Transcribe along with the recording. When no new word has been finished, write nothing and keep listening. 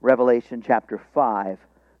Revelation chapter 5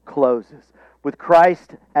 closes with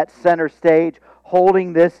Christ at center stage,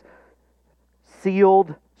 holding this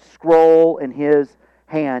sealed scroll in his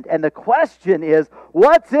hand. And the question is,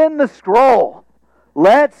 what's in the scroll?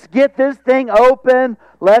 Let's get this thing open.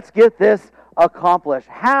 Let's get this accomplished.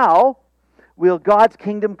 How will God's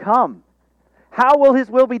kingdom come? How will his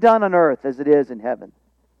will be done on earth as it is in heaven?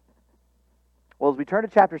 Well, as we turn to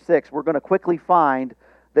chapter 6, we're going to quickly find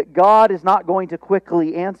that God is not going to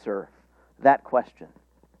quickly answer that question.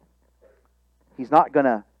 He's not going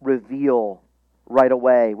to reveal right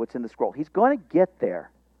away what's in the scroll. He's going to get there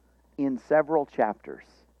in several chapters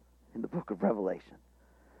in the book of Revelation.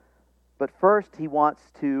 But first, he wants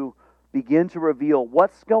to begin to reveal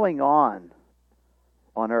what's going on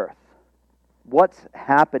earth. What's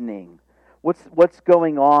happening? What's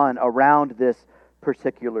going on around this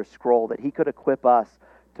particular scroll that he could equip us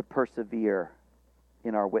to persevere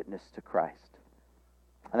in our witness to Christ.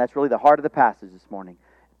 And that's really the heart of the passage this morning,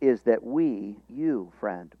 is that you,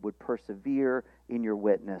 friend, would persevere in your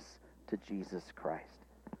witness to Jesus Christ.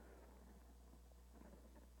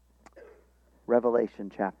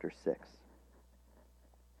 Revelation chapter 6.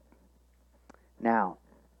 Now,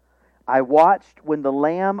 I watched when the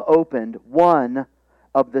Lamb opened one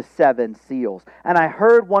of the 7 seals, and I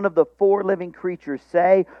heard one of the 4 living creatures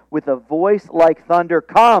say with a voice like thunder,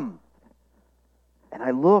 "Come!" And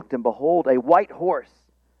I looked, and behold, a white horse,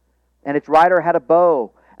 and its rider had a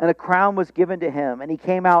bow, and a crown was given to him, and he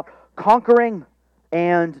came out conquering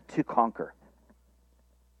and to conquer.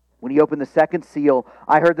 When he opened the 2nd seal,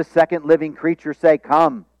 I heard the 2nd living creature say,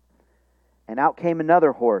 "Come!" And out came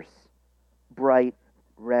another horse, bright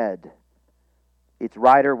red. Its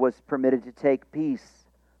rider was permitted to take peace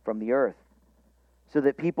from the earth, so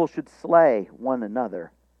that people should slay one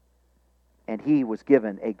another. And he was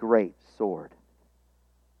given a great sword.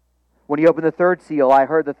 When he opened the 3rd seal, I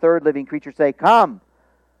heard the 3rd living creature say, "Come!"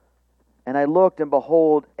 And I looked, and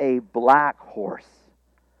behold, a black horse,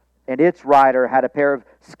 and its rider had a pair of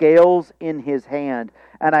scales in his hand.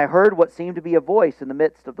 And I heard what seemed to be a voice in the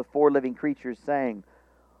midst of the 4 living creatures saying,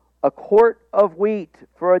 "A quart of wheat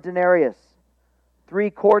for a denarius,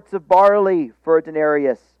 3 quarts of barley for a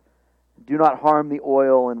denarius. Do not harm the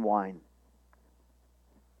oil and wine."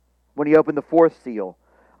 When he opened the 4th seal,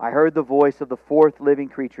 I heard the voice of the 4th living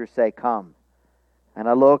creature say, "Come." And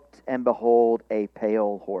I looked, and behold, a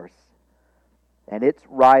pale horse. And its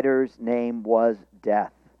rider's name was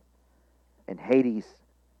Death, and Hades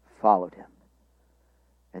followed him.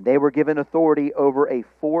 And they were given authority over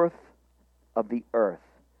 1/4 of the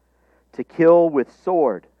earth, to kill with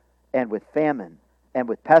sword, and with famine, and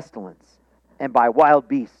with pestilence, and by wild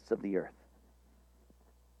beasts of the earth.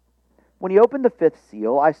 When he opened the 5th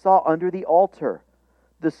seal, I saw under the altar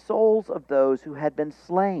the souls of those who had been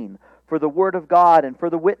slain for the word of God and for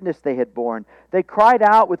the witness they had borne. They cried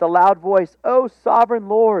out with a loud voice, "O sovereign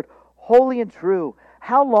Lord, holy and true,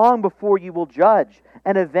 how long before you will judge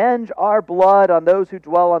and avenge our blood on those who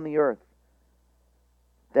dwell on the earth?"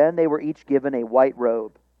 Then they were each given a white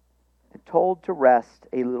robe and told to rest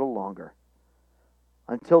a little longer,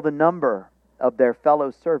 until the number of their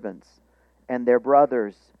fellow servants and their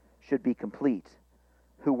brothers should be complete,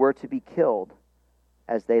 who were to be killed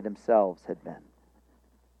as they themselves had been.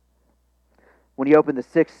 When he opened the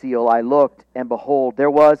 6th seal, I looked, and behold,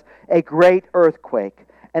 there was a great earthquake,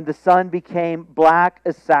 and the sun became black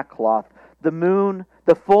as sackcloth.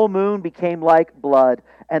 The full moon became like blood,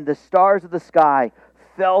 and the stars of the sky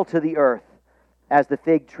fell to the earth, as the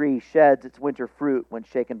fig tree sheds its winter fruit when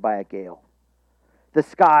shaken by a gale. The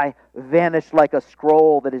sky vanished like a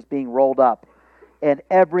scroll that is being rolled up, and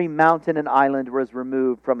every mountain and island was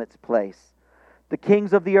removed from its place. The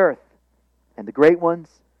kings of the earth, and the great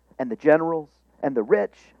ones, and the generals, and the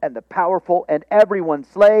rich, and the powerful, and everyone,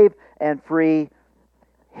 slave and free,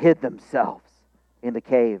 hid themselves in the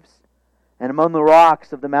caves and among the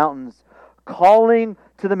rocks of the mountains, calling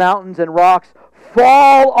to the mountains and rocks,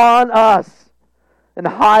 "Fall on us, and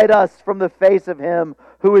hide us from the face of him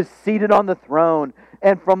who is seated on the throne,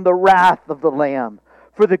 and from the wrath of the Lamb.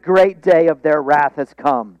 For the great day of their wrath has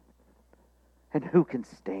come, and who can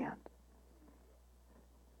stand?"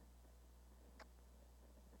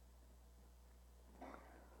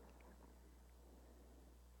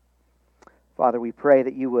 Father, we pray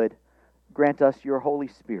that you would grant us your Holy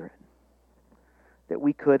Spirit, that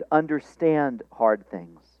we could understand hard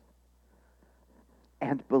things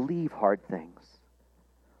and believe hard things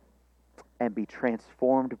and be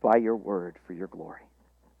transformed by your word for your glory.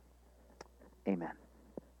 Amen.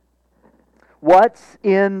 What's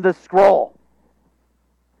in the scroll?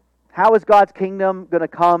 How is God's kingdom going to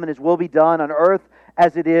come and his will be done on earth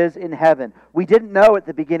as it is in heaven. We didn't know at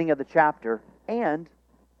the beginning of the chapter, and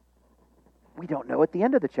we don't know at the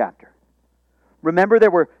end of the chapter. Remember,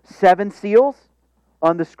 there were 7 seals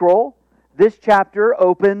on the scroll? This chapter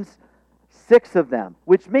opens 6 of them,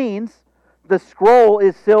 which means the scroll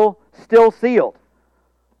is still sealed.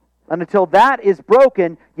 And until that is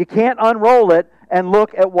broken, you can't unroll it and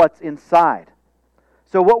look at what's inside.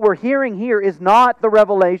 So what we're hearing here is not the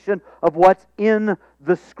revelation of what's in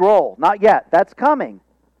the scroll. Not yet. That's coming.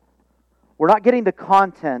 We're not getting the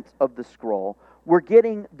content of the scroll. We're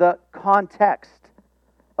getting the context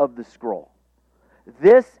of the scroll.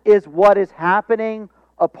 This is what is happening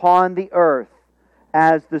upon the earth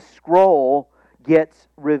as the scroll gets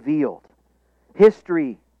revealed.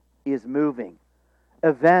 History is moving.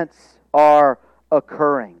 Events are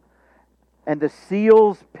occurring. And the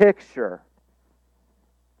seals picture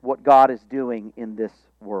what God is doing in this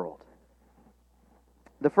world.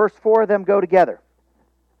 The first 4 of them go together,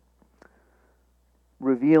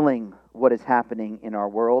 revealing what is happening in our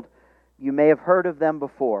world. You may have heard of them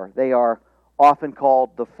before. They are often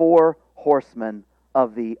called the 4 horsemen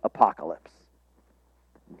of the apocalypse.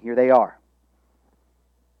 And here they are.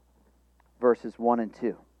 Verses 1 and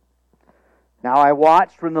 2. Now I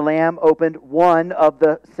watched when the Lamb opened one of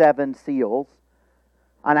the 7 seals,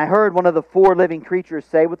 and I heard one of the 4 living creatures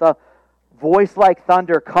say with a voice like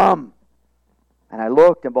thunder, "Come!" And I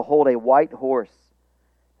looked, and behold, a white horse.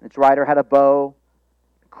 And its rider had a bow.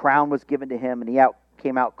 A crown was given to him, and he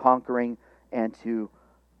came out conquering and to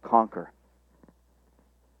conquer.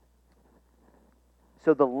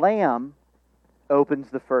 So the Lamb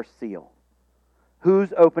opens the first seal.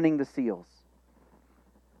 Who's opening the seals?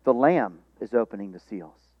 The Lamb is opening the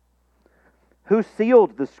seals. Who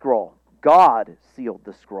sealed the scroll? God sealed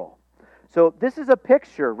the scroll. So this is a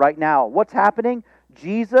picture right now. What's happening?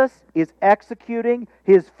 Jesus is executing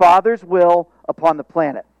His Father's will upon the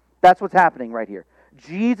planet. That's what's happening right here.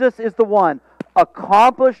 Jesus is the one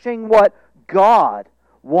accomplishing what God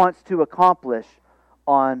wants to accomplish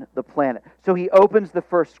on the planet. So He opens the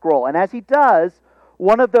first scroll. And as He does,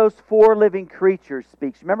 one of those 4 living creatures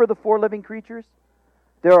speaks. Remember the 4 living creatures?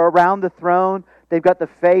 They're around the throne. They've got the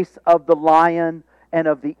face of the lion and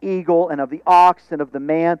of the eagle and of the ox and of the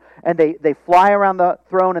man. And they fly around the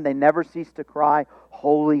throne and they never cease to cry,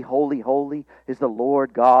 "Holy, holy, holy is the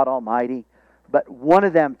Lord God Almighty." But one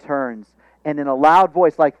of them turns and in a loud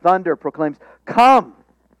voice like thunder proclaims, "Come!"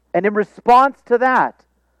 And in response to that,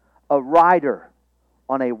 a rider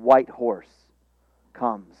on a white horse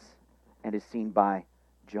comes and is seen by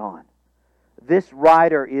John. This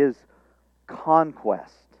rider is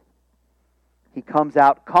conquest. He comes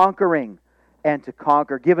out conquering and to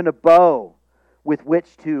conquer, given a bow with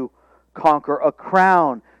which to conquer, a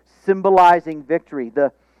crown symbolizing victory.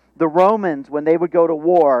 The Romans, when they would go to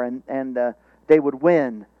war and they would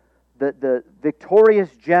win, the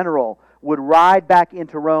victorious general would ride back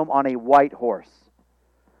into Rome on a white horse.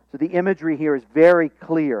 So the imagery here is very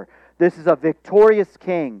clear. This is a victorious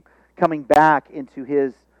king coming back into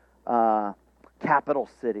his capital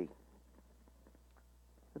city.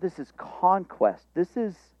 This is conquest. This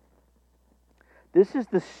is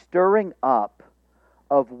the stirring up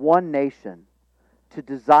of one nation to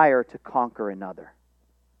desire to conquer another.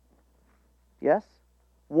 Yes?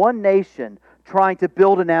 One nation trying to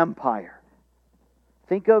build an empire.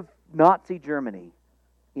 Think of Nazi Germany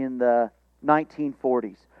in the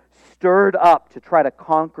 1940s, stirred up to try to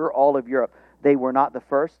conquer all of Europe. They were not the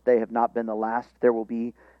first. They have not been the last. There will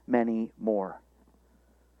be many more.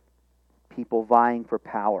 People vying for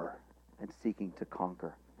power and seeking to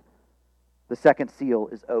conquer. The second seal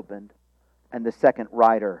is opened, and the second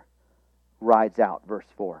rider rides out. Verse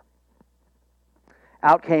 4.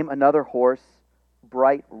 Out came another horse,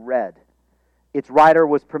 bright red. Its rider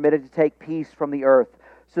was permitted to take peace from the earth,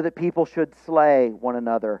 so that people should slay one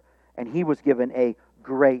another, and he was given a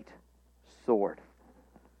great sword.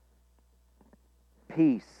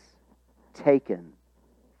 Peace taken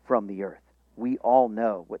from the earth. We all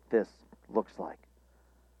know what this looks like.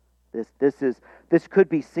 This could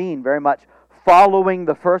be seen very much following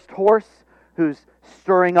the first horse, who's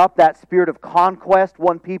stirring up that spirit of conquest,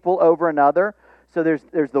 one people over another. So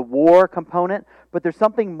there's the war component, but there's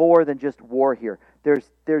something more than just war here. There's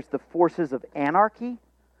the forces of anarchy,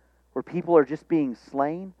 where people are just being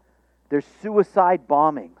slain. There's suicide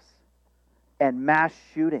bombings and mass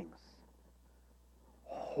shootings.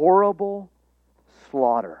 Horrible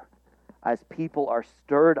slaughter as people are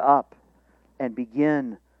stirred up and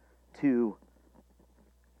begin to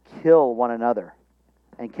kill one another.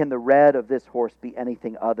 And can the red of this horse be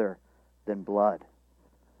anything other than blood?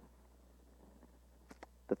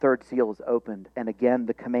 The third seal is opened, and again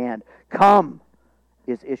the command, "Come!"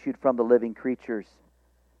 is issued from the living creatures.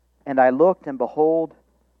 And I looked, and behold,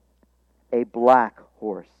 a black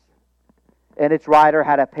horse. And its rider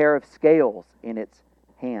had a pair of scales in its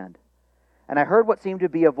hand. And I heard what seemed to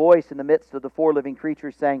be a voice in the midst of the four living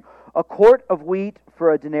creatures saying, "A quart of wheat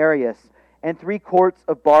for a denarius, and 3 quarts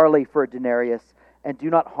of barley for a denarius, and do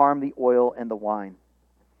not harm the oil and the wine."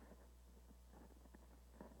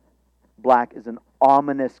 Black is an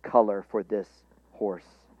ominous color for this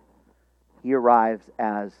horse. He arrives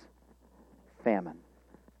as famine.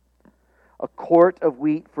 A quart of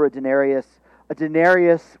wheat for a denarius. A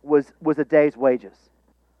denarius was a day's wages.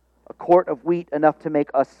 A quart of wheat, enough to make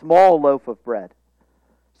a small loaf of bread.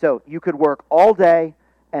 So you could work all day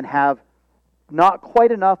and have not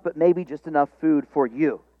quite enough, but maybe just enough food for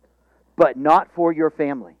you, but not for your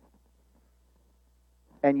family.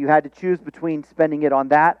 And you had to choose between spending it on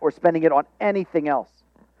that or spending it on anything else.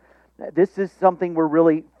 This is something we're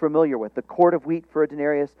really familiar with. The quart of wheat for a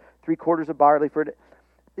denarius, 3 quarters of barley for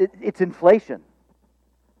it's inflation.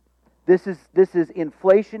 This is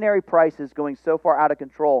inflationary prices going so far out of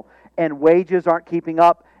control, and wages aren't keeping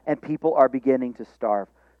up, and people are beginning to starve.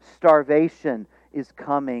 Starvation is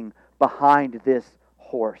coming behind this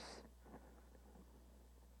horse.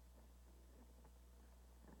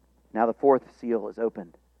 Now the 4th seal is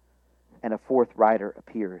opened, and a 4th rider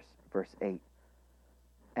appears. Verse 8.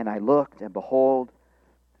 And I looked, and behold,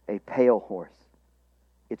 a pale horse.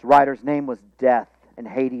 Its rider's name was Death, and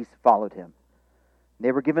Hades followed him.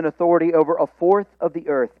 They were given authority over a fourth of the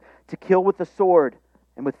earth to kill with the sword,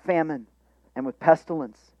 and with famine, and with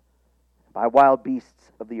pestilence, by wild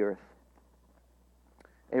beasts of the earth.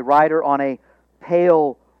 A rider on a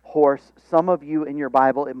pale horse. Some of you in your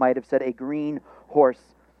Bible, it might have said a green horse.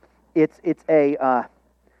 It's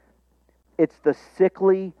the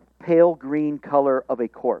sickly, pale green color of a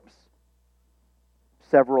corpse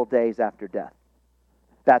several days after death.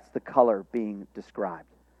 That's the color being described.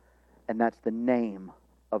 And that's the name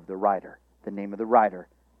of the rider. The name of the rider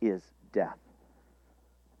is Death.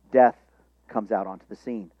 Death comes out onto the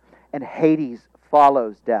scene. And Hades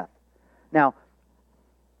follows Death. Now,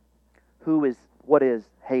 what is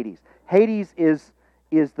Hades? Hades is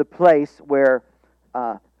the place where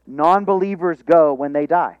non-believers go when they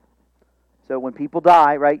die. So when people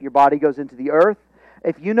die, right, your body goes into the earth.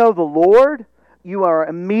 If you know the Lord, you are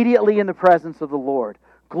immediately in the presence of the Lord.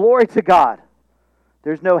 Glory to God.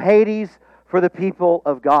 There's no Hades for the people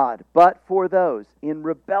of God. But for those in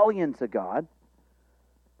rebellion to God,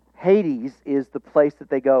 Hades is the place that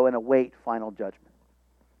they go and await final judgment.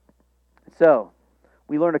 So,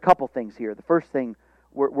 we learn a couple things here. The first thing,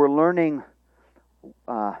 we're learning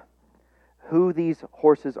who these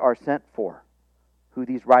horses are sent for, who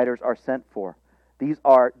these riders are sent for. These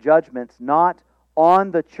are judgments not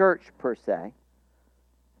on the church per se,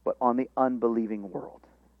 but on the unbelieving world.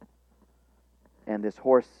 And this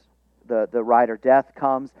horse, the rider Death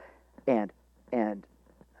comes and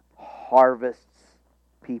harvests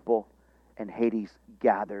people, and Hades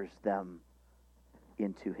gathers them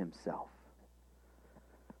into himself.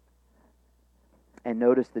 And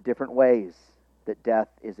notice the different ways that Death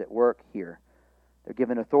is at work here. They're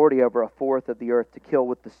given authority over a fourth of the earth to kill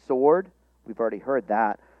with the sword. We've already heard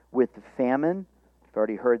that. With the famine. We've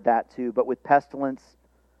already heard that too. But with pestilence,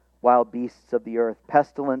 wild beasts of the earth.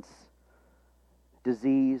 Pestilence,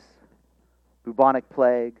 disease, bubonic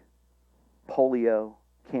plague, polio,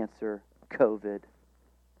 cancer, COVID,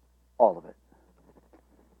 all of it.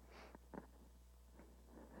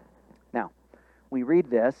 Now, we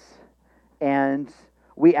read this and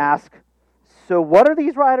we ask, so what are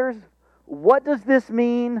these riders? What does this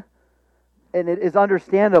mean? And it is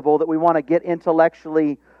understandable that we want to get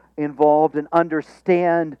intellectually involved and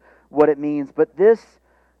understand what it means. But this,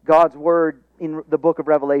 God's Word in the book of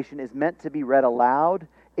Revelation, is meant to be read aloud.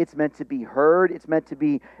 It's meant to be heard. It's meant to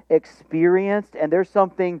be experienced. And there's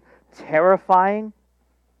something terrifying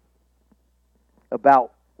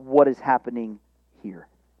about what is happening here.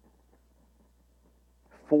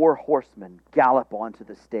 4 horsemen gallop onto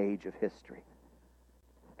the stage of history,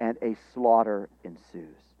 and a slaughter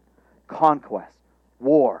ensues. Conquest,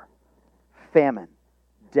 war, famine,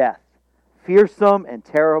 death, fearsome and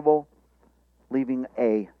terrible, leaving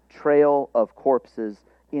a trail of corpses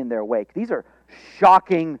in their wake. These are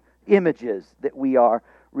shocking images that we are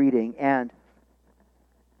reading, and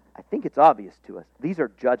I think it's obvious to us. These are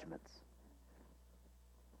judgments.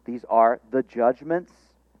 These are the judgments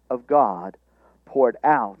of God poured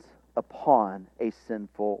out upon a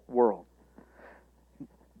sinful world.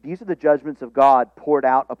 These are the judgments of God poured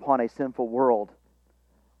out upon a sinful world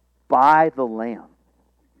by the Lamb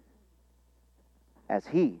as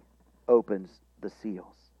He opens the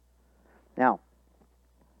seals. Now,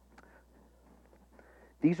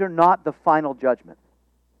 These are not the final judgment,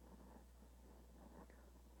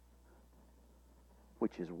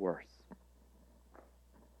 which is worse.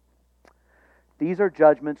 These are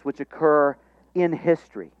judgments which occur in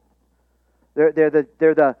history. They're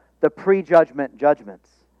the pre-judgment judgments.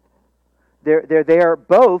 They're there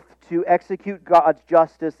both to execute God's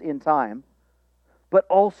justice in time, but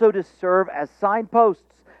also to serve as signposts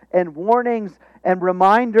and warnings and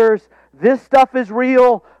reminders. This stuff is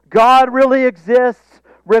real. God really exists.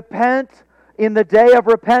 Repent in the day of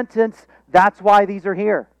repentance. That's why these are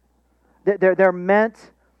here. They're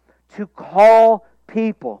meant to call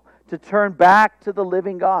people to turn back to the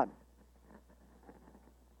living God.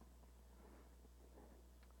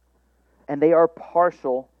 And they are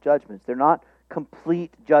partial judgments. They're not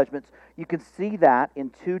complete judgments. You can see that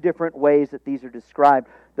in two different ways that these are described.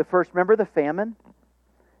 The first, remember the famine?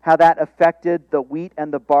 How that affected the wheat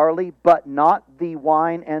and the barley, but not the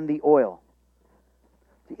wine and the oil.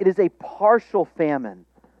 It is a partial famine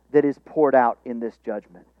that is poured out in this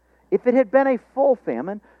judgment. If it had been a full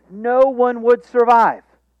famine, no one would survive.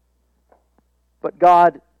 But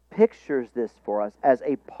God pictures this for us as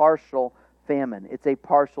a partial famine. It's a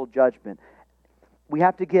partial judgment. We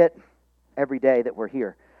have to get, every day that we're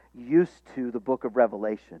here, used to the book of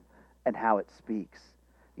Revelation and how it speaks.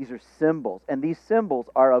 These are symbols, and these symbols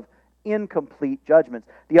are of incomplete judgments.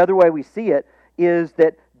 The other way we see it is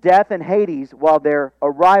that death and Hades, while their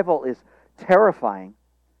arrival is terrifying,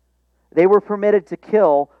 they were permitted to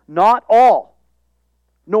kill not all,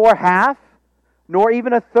 nor half, nor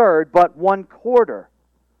even a third, but 1/4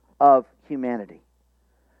 of humanity.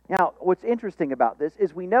 Now, what's interesting about this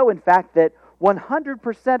is we know, in fact, that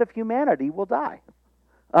 100% of humanity will die.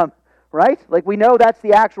 Right? Like, we know that's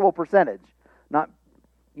the actual percentage. Not,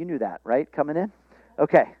 you knew that, right? Coming in?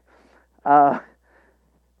 Okay.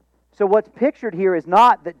 So what's pictured here is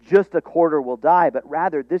not that just 1/4 will die, but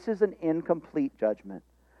rather this is an incomplete judgment.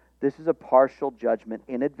 This is a partial judgment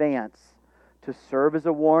in advance to serve as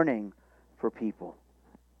a warning for people.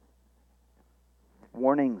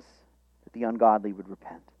 Warnings that the ungodly would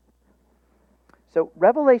repent. So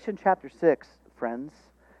Revelation chapter 6, friends,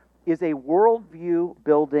 is a worldview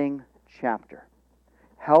building chapter.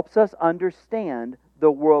 Helps us understand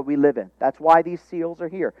the world we live in. That's why these seals are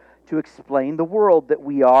here, to explain the world that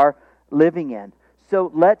we are living in.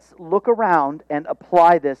 So let's look around and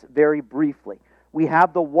apply this very briefly. We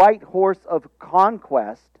have the white horse of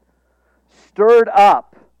conquest stirred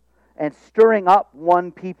up and stirring up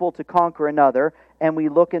one people to conquer another, and we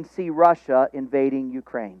look and see Russia invading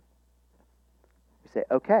Ukraine. We say,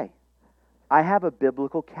 okay, I have a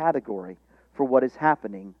biblical category for what is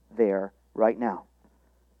happening there right now.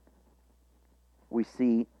 We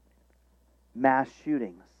see mass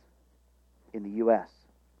shootings in the U.S.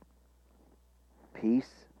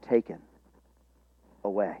 Peace taken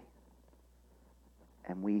away.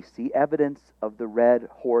 And we see evidence of the red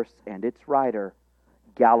horse and its rider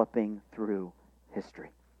galloping through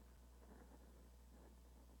history.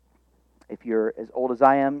 If you're as old as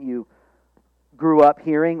I am, you grew up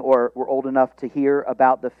hearing or were old enough to hear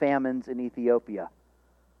about the famines in Ethiopia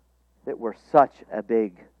that were such a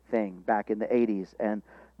big thing back in the 80s and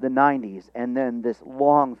the 90s, and then this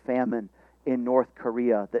long famine in North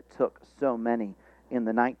Korea that took so many in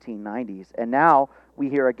the 1990s. And now we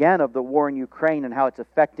hear again of the war in Ukraine and how it's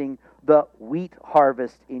affecting the wheat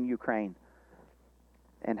harvest in Ukraine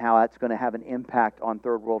and how that's going to have an impact on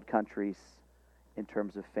third world countries in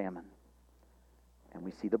terms of famine. And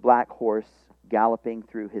we see the black horse galloping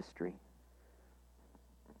through history.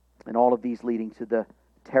 And all of these leading to the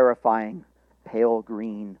terrifying pale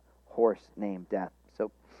green horse named death.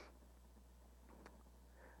 So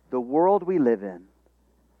the world we live in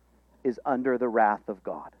is under the wrath of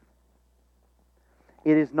God.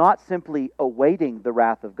 It is not simply awaiting the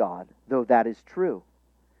wrath of God, though that is true.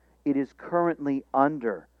 It is currently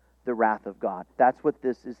under the wrath of God. That's what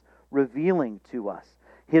this is revealing to us.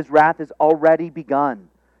 His wrath has already begun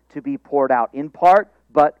to be poured out, in part,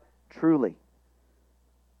 but truly.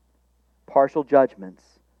 Partial judgments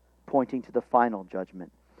pointing to the final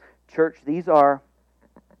judgment. Church, these are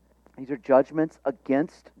judgments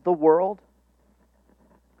against the world.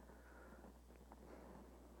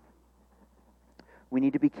 We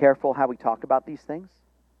need to be careful how we talk about these things.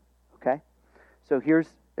 Okay? So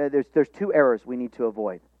there's two errors we need to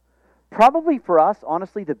avoid. Probably for us,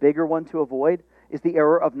 honestly, the bigger one to avoid is the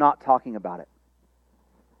error of not talking about it.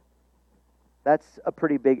 That's a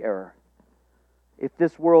pretty big error. If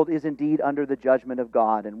this world is indeed under the judgment of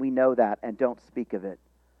God, and we know that and don't speak of it,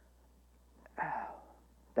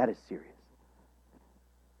 that is serious.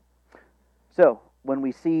 So, when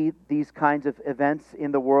we see these kinds of events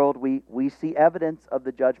in the world, we see evidence of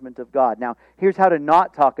the judgment of God. Now, here's how to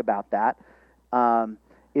not talk about that,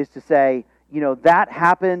 is to say, that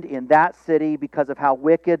happened in that city because of how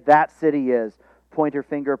wicked that city is. Pointer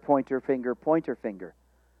finger, pointer finger, pointer finger.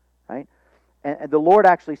 Right? And the Lord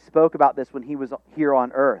actually spoke about this when he was here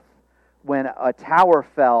on earth, when a tower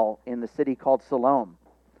fell in the city called Siloam,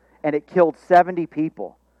 and it killed 70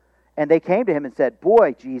 people. And they came to him and said,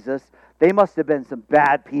 "Boy, Jesus, they must have been some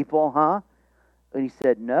bad people, huh?" And he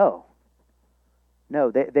said, No,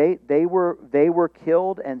 they were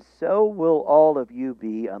killed, and so will all of you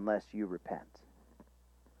be unless you repent.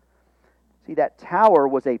 See, that tower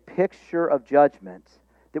was a picture of judgment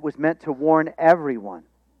that was meant to warn everyone,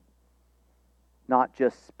 not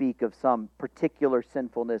just speak of some particular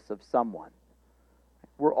sinfulness of someone.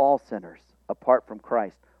 We're all sinners apart from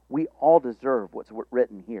Christ. We all deserve what's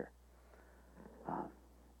written here.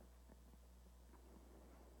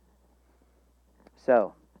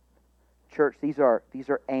 So, church, these are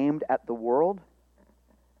aimed at the world.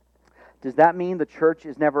 Does that mean the church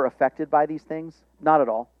is never affected by these things? Not at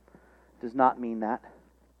all. Does not mean that.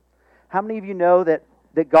 How many of you know that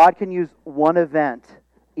God can use one event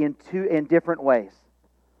in different ways?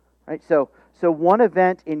 Right? So one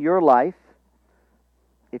event in your life,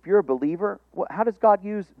 if you're a believer, how does God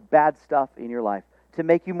use bad stuff in your life? To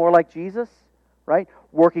make you more like Jesus? Right?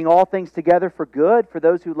 Working all things together for good for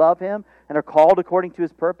those who love Him and are called according to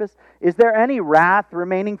His purpose. Is there any wrath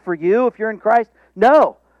remaining for you if you're in Christ?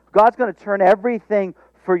 No. God's going to turn everything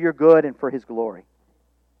for your good and for His glory.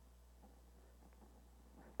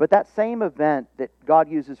 But that same event that God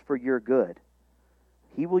uses for your good,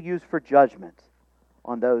 He will use for judgment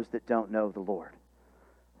on those that don't know the Lord.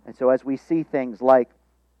 And so as we see things like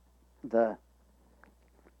the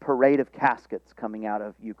parade of caskets coming out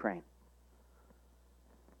of Ukraine,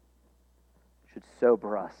 should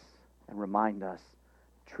sober us and remind us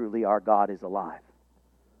truly our God is alive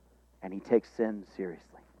and He takes sin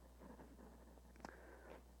seriously.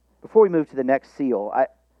 Before we move to the next seal,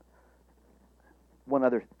 one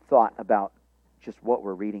other thought about just what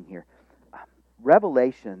we're reading here.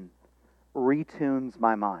 Revelation retunes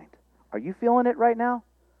my mind. Are you feeling it right now?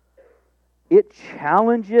 It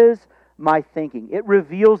challenges my thinking. It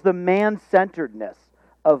reveals the man-centeredness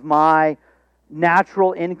of my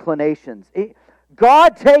natural inclinations.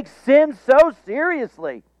 God takes sin so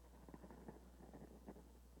seriously.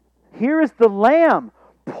 Here is the Lamb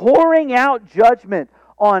pouring out judgment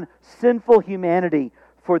on sinful humanity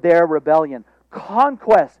for their rebellion.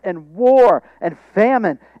 Conquest and war and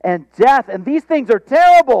famine and death, and these things are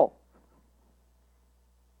terrible.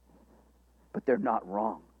 But they're not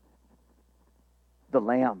wrong. The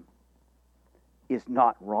Lamb is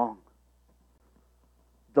not wrong.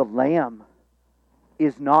 The Lamb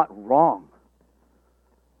is not wrong.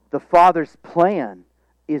 The Father's plan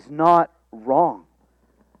is not wrong.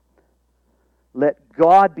 Let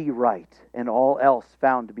God be right and all else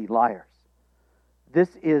found to be liars. This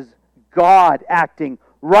is God acting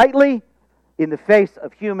rightly in the face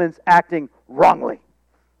of humans acting wrongly.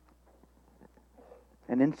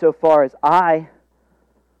 And insofar as I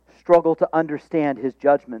struggle to understand His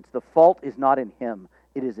judgments, the fault is not in Him,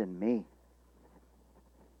 it is in me.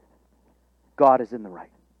 God is in the right.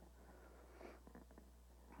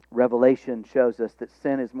 Revelation shows us that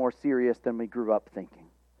sin is more serious than we grew up thinking.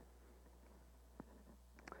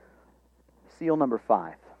 Seal number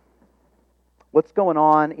 5. What's going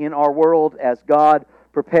on in our world as God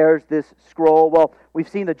prepares this scroll? Well, we've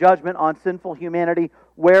seen the judgment on sinful humanity.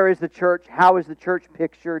 Where is the church? How is the church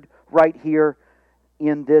pictured right here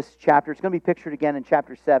in this chapter? It's going to be pictured again in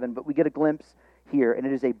chapter 7, but we get a glimpse here, and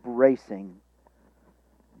it is a bracing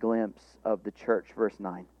glimpse of the church. Verse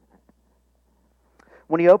 9.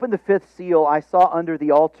 When he opened the 5th seal, I saw under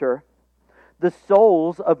the altar the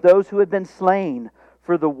souls of those who had been slain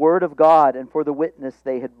for the word of God and for the witness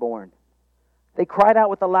they had borne. They cried out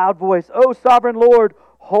with a loud voice, "O sovereign Lord,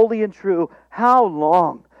 holy and true, how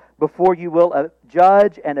long before you will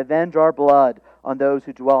judge and avenge our blood on those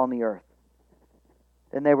who dwell on the earth?"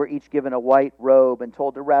 Then they were each given a white robe and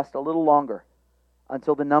told to rest a little longer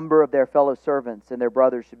until the number of their fellow servants and their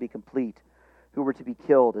brothers should be complete, who were to be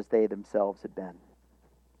killed as they themselves had been.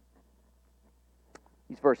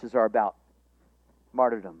 These verses are about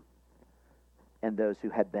martyrdom and those who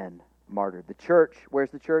had been martyred. The church,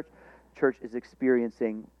 where's the church? The church is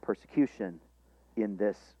experiencing persecution in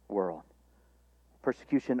this world.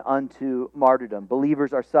 Persecution unto martyrdom.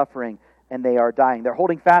 Believers are suffering and they are dying. They're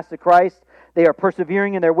holding fast to Christ. They are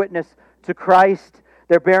persevering in their witness to Christ.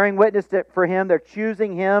 They're bearing witness for Him. They're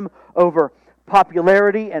choosing Him over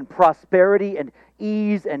popularity and prosperity and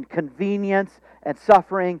ease and convenience and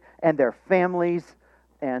suffering and their families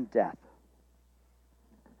and death.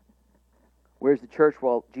 Where's the church?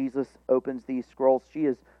 Well, Jesus opens these scrolls. She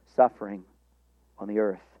is suffering on the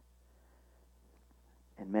earth,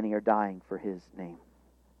 and many are dying for His name.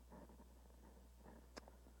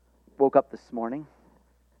 Woke up this morning,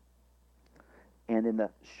 and in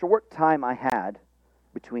the short time I had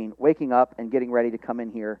between waking up and getting ready to come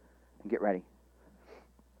in here and get ready,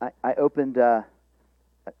 I opened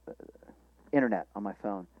internet on my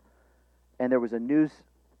phone, and there was a news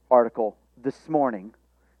article this morning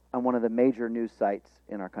on one of the major news sites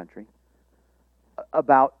in our country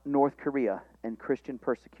about North Korea and Christian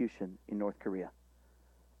persecution in North Korea.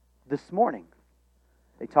 This morning,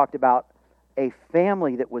 they talked about a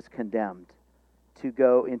family that was condemned to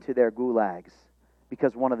go into their gulags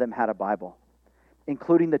because one of them had a Bible,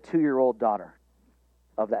 including the 2-year-old daughter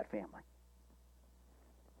of that family.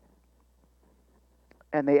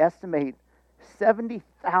 And they estimate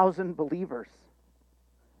 70,000 believers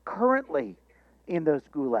currently in those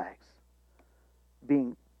gulags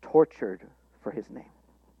being tortured for His name.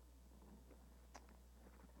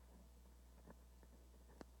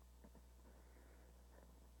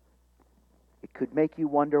 It could make you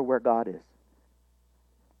wonder where God is,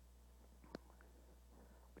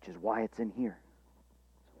 which is why it's in here.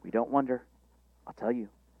 We don't wonder. I'll tell you,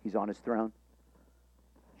 He's on His throne.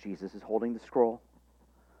 Jesus is holding the scroll.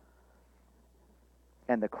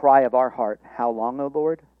 And the cry of our heart, how long, O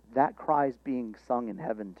Lord? That cry is being sung in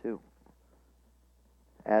heaven too.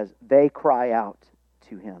 As they cry out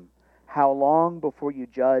to Him, how long before you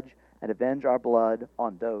judge and avenge our blood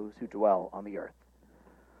on those who dwell on the earth?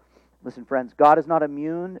 Listen, friends, God is not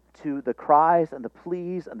immune to the cries and the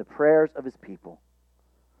pleas and the prayers of His people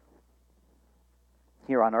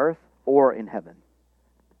here on earth or in heaven.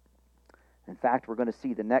 In fact, we're going to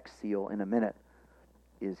see the next seal in a minute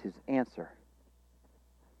is His answer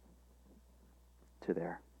to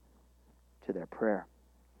their prayer.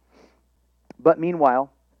 But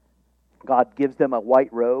meanwhile, God gives them a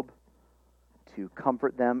white robe to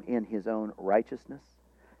comfort them in His own righteousness,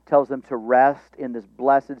 tells them to rest in this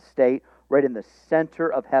blessed state right in the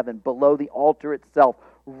center of heaven, below the altar itself,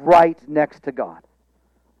 right next to God,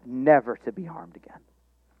 never to be harmed again.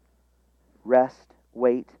 Rest,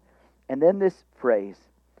 wait, and then this phrase,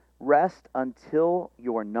 rest until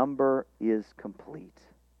your number is complete.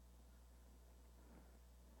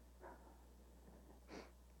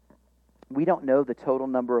 We don't know the total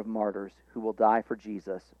number of martyrs who will die for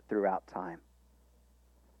Jesus throughout time.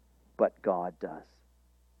 But God does.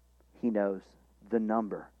 He knows the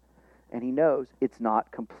number. And He knows it's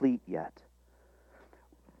not complete yet.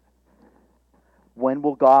 When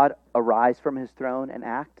will God arise from His throne and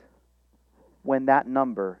act? When that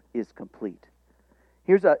number is complete.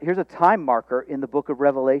 Here's a time marker in the book of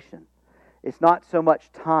Revelation. It's not so much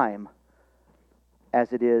time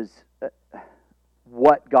as it is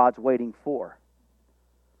what God's waiting for.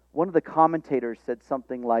 One of the commentators said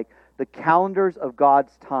something like, the calendars of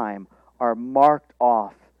God's time are marked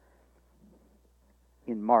off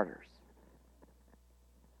in martyrs.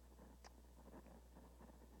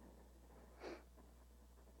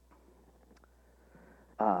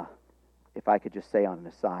 If I could just say on an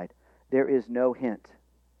aside, there is no hint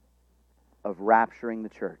of rapturing the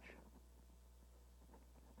church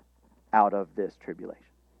out of this tribulation.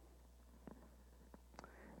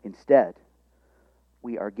 Instead,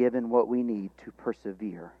 we are given what we need to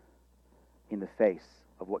persevere in the face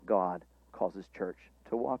of what God calls His church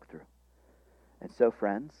to walk through. And so,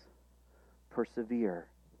 friends, persevere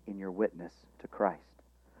in your witness to Christ.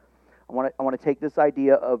 I want to take this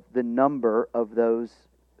idea of the number of those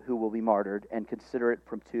who will be martyred and consider it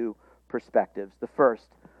from two perspectives. The first,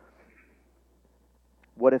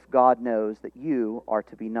 what if God knows that you are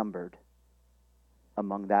to be numbered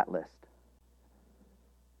among that list?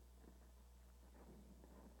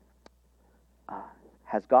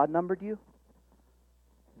 Has God numbered you?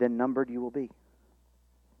 Then numbered you will be.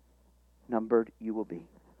 Numbered you will be.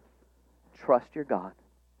 Trust your God.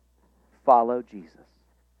 Follow Jesus.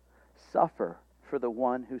 Suffer for the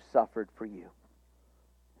one who suffered for you.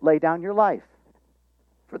 Lay down your life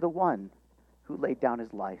for the one who laid down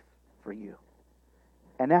his life for you.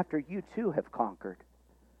 And after you too have conquered,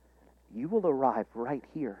 you will arrive right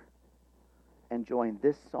here and join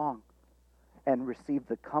this song and receive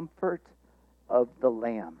the comfort of the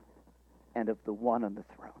Lamb and of the one on the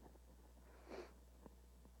throne.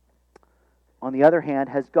 On the other hand,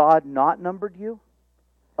 has God not numbered you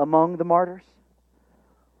among the martyrs?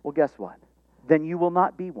 Well, guess what? Then you will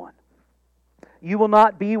not be one. You will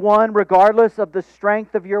not be one regardless of the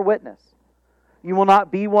strength of your witness. You will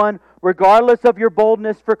not be one regardless of your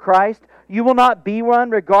boldness for Christ. You will not be one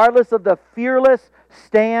regardless of the fearless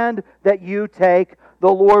stand that you take. The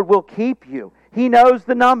Lord will keep you. He knows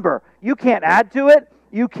the number. You can't add to it.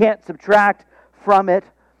 You can't subtract from it.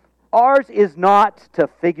 Ours is not to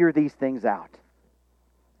figure these things out.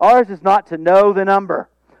 Ours is not to know the number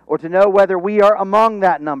or to know whether we are among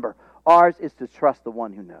that number. Ours is to trust the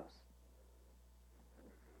one who knows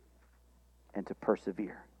and to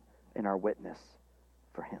persevere in our witness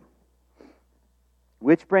for Him.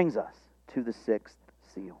 Which brings us to the sixth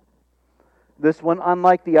seal. This one,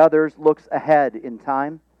 unlike the others, looks ahead in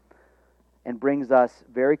time and brings us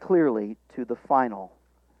very clearly to the final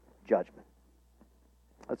judgment.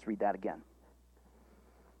 Let's read that again.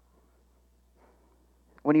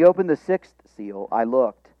 When he opened the sixth seal, I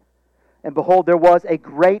looked, and behold, there was a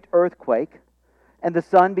great earthquake, and the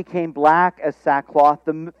sun became black as sackcloth,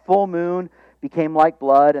 the full moon became like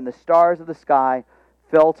blood, and the stars of the sky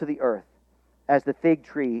fell to the earth, as the fig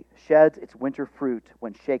tree sheds its winter fruit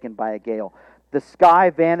when shaken by a gale. The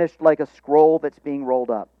sky vanished like a scroll that's being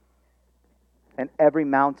rolled up, and every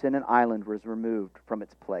mountain and island was removed from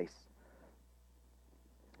its place.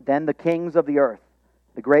 Then the kings of the earth,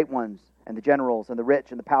 the great ones, and the generals, and the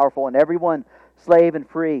rich, and the powerful, and everyone, slave and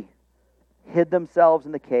free, hid themselves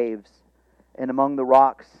in the caves and among the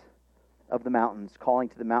rocks of the mountains, calling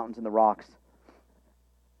to the mountains and the rocks,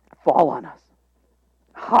 fall on us.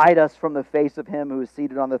 Hide us from the face of Him who is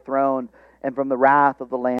seated on the throne and from the wrath of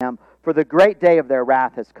the Lamb. For the great day of their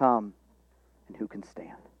wrath has come, and who can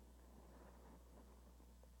stand?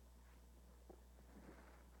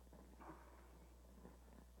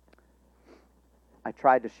 I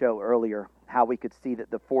tried to show earlier how we could see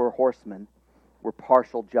that the four horsemen were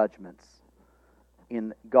partial judgments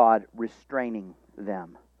in God restraining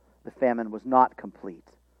them. The famine was not complete.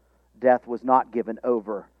 Death was not given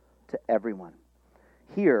over to everyone.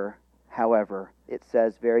 Here, however, it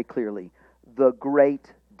says very clearly, the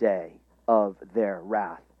great day of their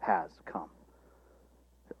wrath has come.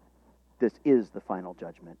 This is the final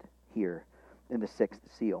judgment here in the sixth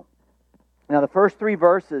seal. Now, the first three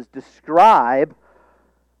verses describe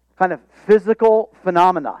kind of physical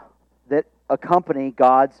phenomena that accompany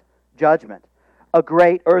God's judgment. A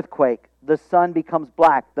great earthquake. The sun becomes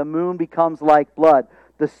black. The moon becomes like blood.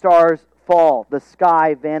 The stars fall. The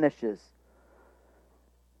sky vanishes.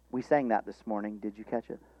 We sang that this morning. Did you catch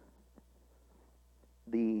it?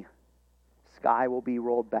 The sky will be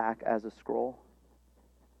rolled back as a scroll.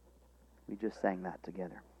 We just sang that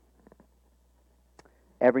together.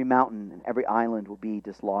 Every mountain and every island will be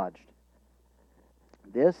dislodged.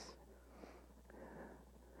 This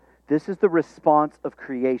is the response of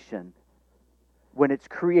creation when its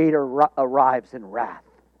creator arrives in wrath.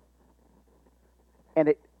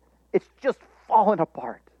 And it's just fallen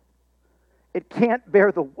apart. It can't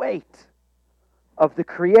bear the weight of the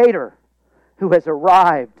creator who has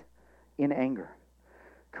arrived in anger.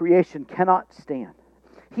 Creation cannot stand.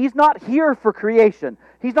 He's not here for creation.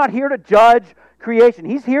 He's not here to judge creation.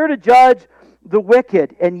 He's here to judge the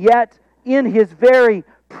wicked. And yet, in His very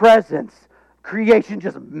presence, creation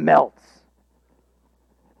just melts.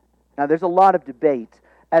 Now, there's a lot of debate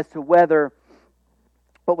as to whether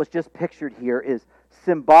what was just pictured here is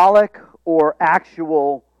symbolic or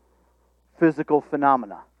actual physical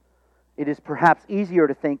phenomena. It is perhaps easier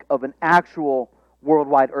to think of an actual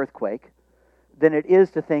worldwide earthquake than it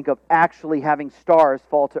is to think of actually having stars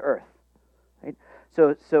fall to earth. Right?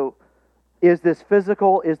 So is this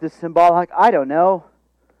physical? Is this symbolic? I don't know.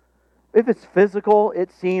 If it's physical,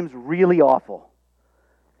 it seems really awful.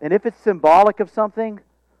 And if it's symbolic of something,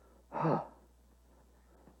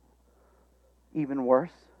 even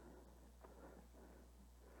worse.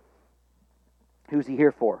 Who's He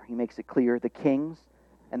here for? He makes it clear. The kings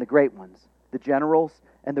and the great ones, the generals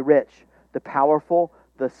and the rich, the powerful,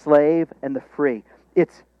 the slave and the free.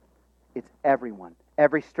 It's everyone.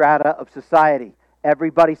 Every strata of society.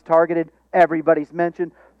 Everybody's targeted. Everybody's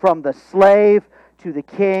mentioned. From the slave to the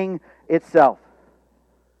king itself.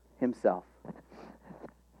 Himself.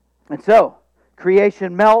 And so,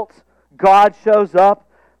 creation melts. God shows up.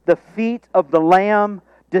 The feet of the Lamb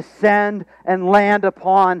descend and land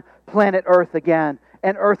upon planet Earth again.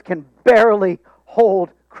 And Earth can barely hold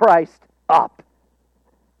Christ up.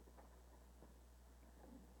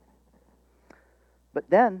 But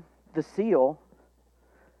then the seal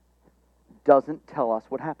doesn't tell us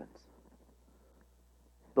what happens.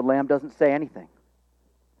 The Lamb doesn't say anything.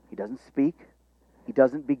 He doesn't speak. He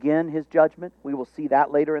doesn't begin His judgment. We will see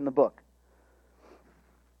that later in the book.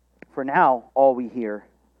 For now, all we hear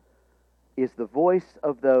is the voice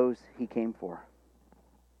of those He came for.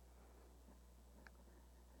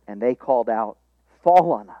 And they called out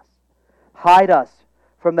fall on us. Hide us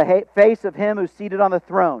from the face of him who's seated on the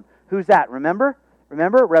throne. Who's that? Remember?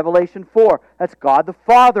 Remember? Revelation 4. That's God the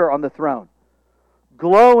Father on the throne.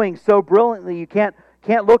 Glowing so brilliantly you can't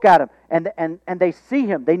look at him. And they see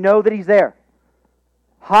him. They know that he's there.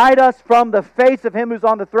 Hide us from the face of him who's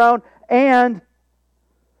on the throne and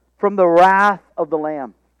from the wrath of the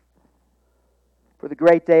Lamb. For the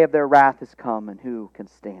great day of their wrath has come, and who can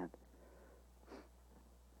stand?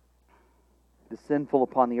 The sinful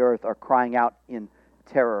upon the earth are crying out in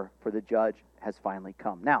terror, for the judge has finally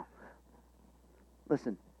come. Now,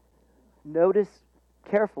 listen, notice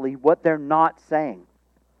carefully what they're not saying.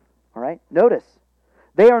 All right? Notice,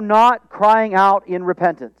 they are not crying out in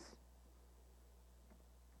repentance.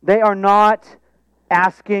 They are not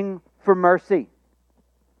asking for mercy.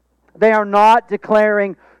 They are not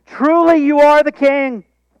declaring, truly you are the King.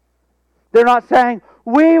 They're not saying,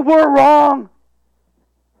 we were wrong.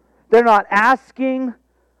 They're not asking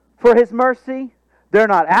for his mercy. They're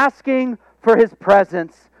not asking for his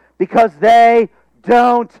presence because they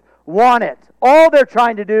don't want it. All they're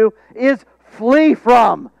trying to do is flee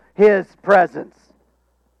from his presence.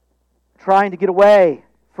 Trying to get away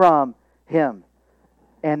from him.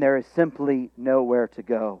 And there is simply nowhere to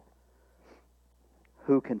go.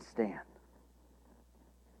 Who can stand?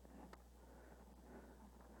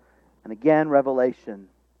 And again, Revelation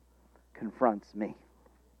confronts me.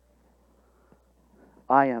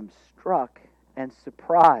 I am struck and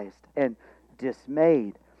surprised and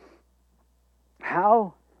dismayed.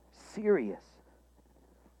 How serious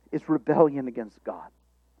is rebellion against God?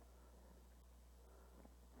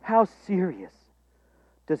 How serious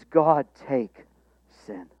does God take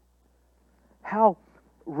sin? How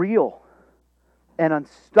real and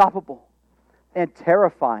unstoppable and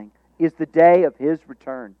terrifying is the day of his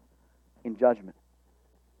return in judgment?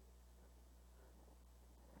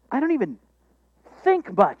 I don't even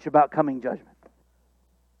think much about coming judgment.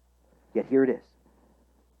 Yet here it is.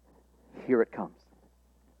 Here it comes.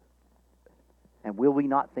 And will we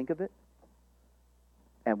not think of it?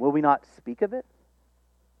 And will we not speak of it?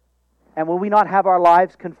 And will we not have our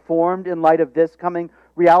lives conformed in light of this coming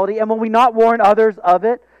reality? And will we not warn others of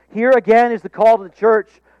it? Here again is the call to the church,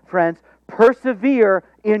 friends. Persevere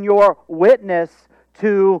in your witness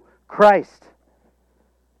to Christ.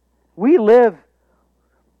 We live,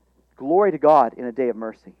 glory to God, in a day of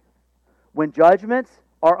mercy, when judgments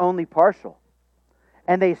are only partial,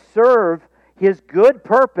 and they serve his good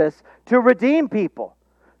purpose to redeem people.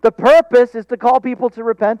 The purpose is to call people to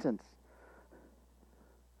repentance.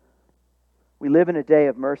 We live in a day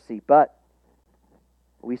of mercy, but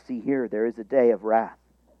we see here there is a day of wrath.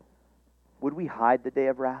 Would we hide the day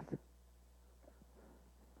of wrath?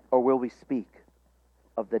 Or will we speak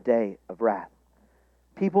of the day of wrath?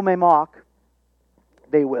 People may mock.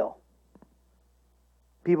 They will.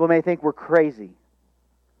 People may think we're crazy.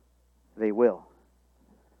 They will.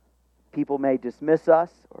 People may dismiss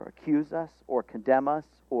us or accuse us or condemn us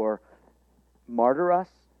or martyr us.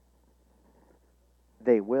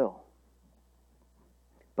 They will.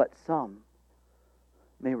 But some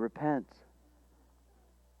may repent.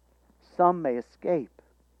 Some may escape.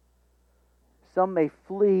 Some may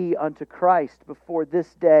flee unto Christ before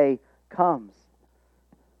this day comes.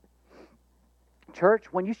 Church,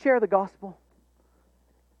 when you share the gospel,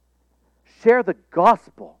 share the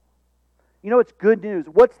gospel. You know, it's good news.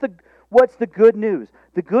 What's the good news?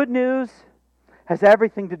 The good news has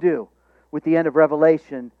everything to do with the end of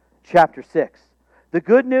Revelation chapter 6. The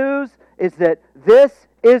good news is that this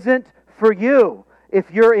isn't for you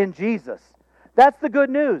if you're in Jesus. That's the good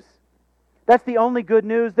news. That's the only good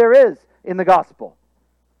news there is in the gospel.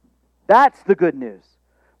 That's the good news.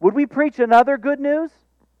 Would we preach another good news?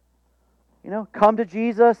 You know, come to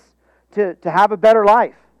Jesus to have a better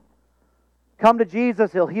life. Come to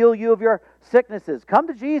Jesus, he'll heal you of your sicknesses. Come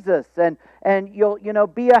to Jesus and you'll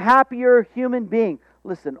be a happier human being.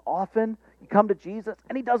 Listen, often you come to Jesus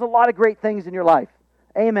and he does a lot of great things in your life.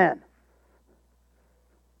 Amen.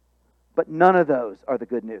 But none of those are the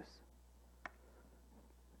good news.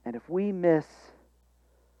 And if we miss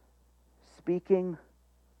speaking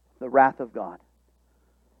the wrath of God,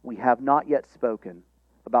 we have not yet spoken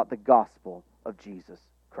about the gospel of Jesus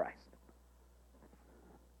Christ.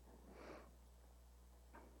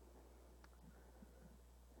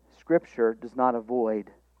 Scripture does not avoid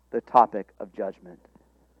the topic of judgment.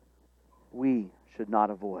 We should not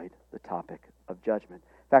avoid the topic of judgment.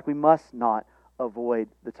 In fact, we must not avoid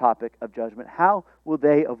the topic of judgment. How will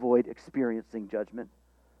they avoid experiencing judgment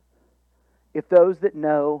if those that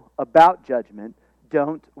know about judgment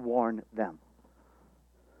don't warn them?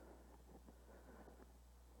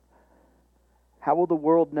 How will the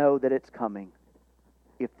world know that it's coming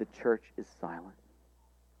if the church is silent.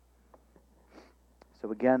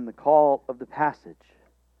 So again, the call of the passage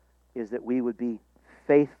is that we would be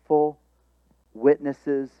faithful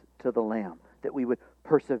witnesses to the Lamb, that we would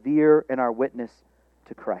persevere in our witness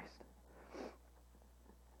to Christ.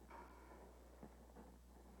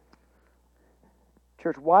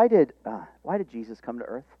 Church, why did Jesus come to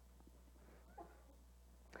earth?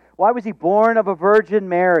 Why was he born of a Virgin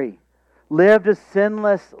Mary, lived a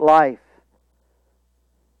sinless life?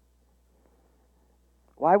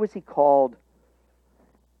 Why was he called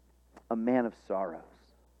a man of sorrows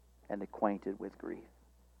and acquainted with grief?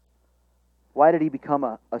 Why did he become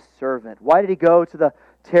a servant? Why did he go to the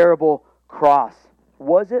terrible cross?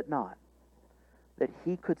 Was it not that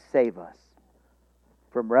he could save us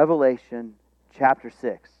from Revelation chapter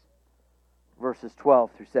 6, verses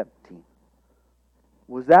 12 through 17?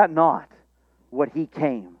 Was that not what he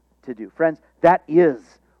came to do? Friends, that is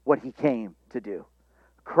what he came to do.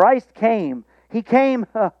 Christ came. He came.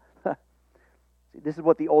 This is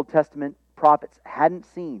what the Old Testament prophets hadn't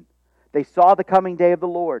seen. They saw the coming day of the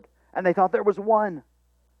Lord, and they thought there was one.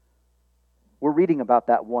 We're reading about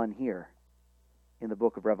that one here in the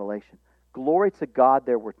book of Revelation. Glory to God,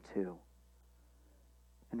 there were two.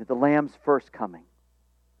 And that the Lamb's first coming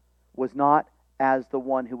was not as the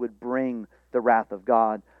one who would bring the wrath of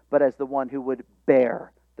God, but as the one who would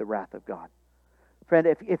bear the wrath of God. Friend,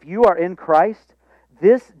 if you are in Christ,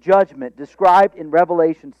 this judgment described in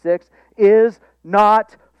Revelation 6 is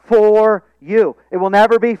not for you. It will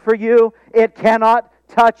never be for you. It cannot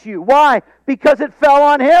touch you. Why? Because it fell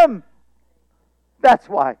on him. That's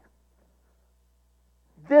why.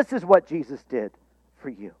 This is what Jesus did for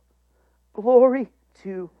you. Glory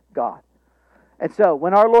to God. And so,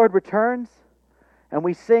 when our Lord returns, and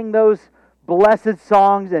we sing those blessed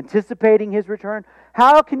songs anticipating his return,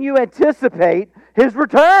 how can you anticipate his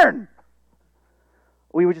return?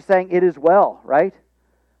 We were just saying, it is well, right?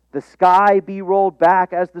 The sky be rolled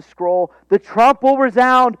back as the scroll. The trump will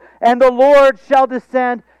resound, and the Lord shall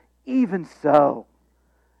descend. Even so,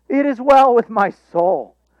 it is well with my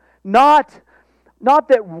soul. Not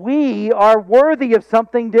that we are worthy of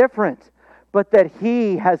something different, but that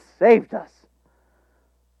he has saved us.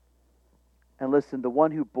 And listen, the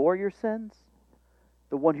one who bore your sins,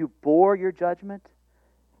 the one who bore your judgment,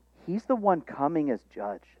 he's the one coming as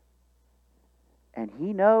judge. And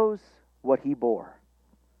he knows what he bore.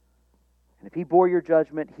 And if he bore your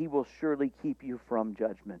judgment, he will surely keep you from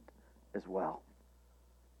judgment as well.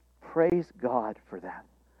 Praise God for that.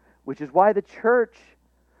 Which is why the church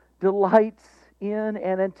delights in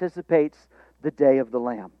and anticipates the day of the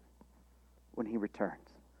Lamb when he returns.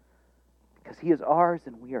 Because he is ours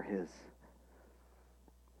and we are his.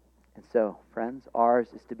 And so, friends, ours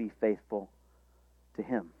is to be faithful to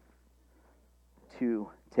him, to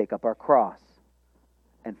take up our cross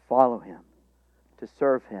and follow him, to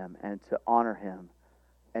serve him and to honor him,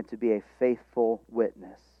 and to be a faithful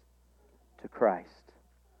witness to Christ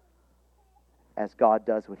as God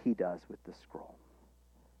does what he does with the scroll.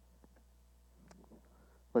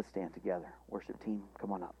 Let's stand together. Worship team,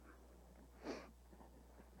 come on up.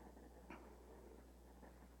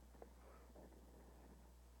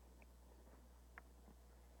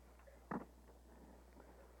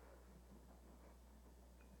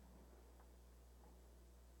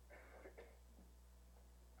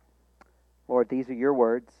 Lord, these are your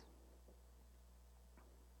words.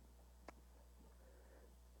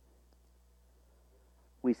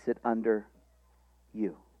 We sit under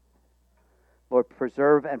you. Lord,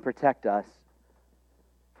 preserve and protect us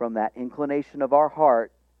from that inclination of our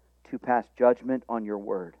heart to pass judgment on your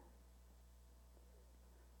word.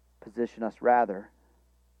 Position us rather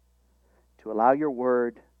to allow your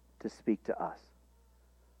word to speak to us.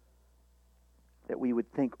 That we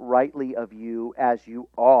would think rightly of you as you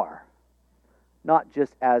are. Not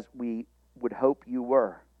just as we would hope you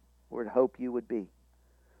were, or would hope you would be.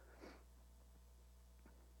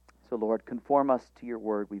 So, Lord, conform us to your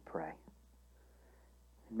word, we pray.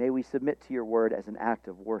 And may we submit to your word as an act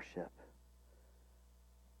of worship.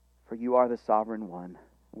 For you are the sovereign one,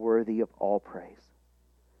 worthy of all praise,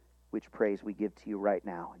 which praise we give to you right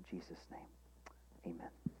now in Jesus' name.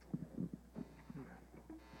 Amen.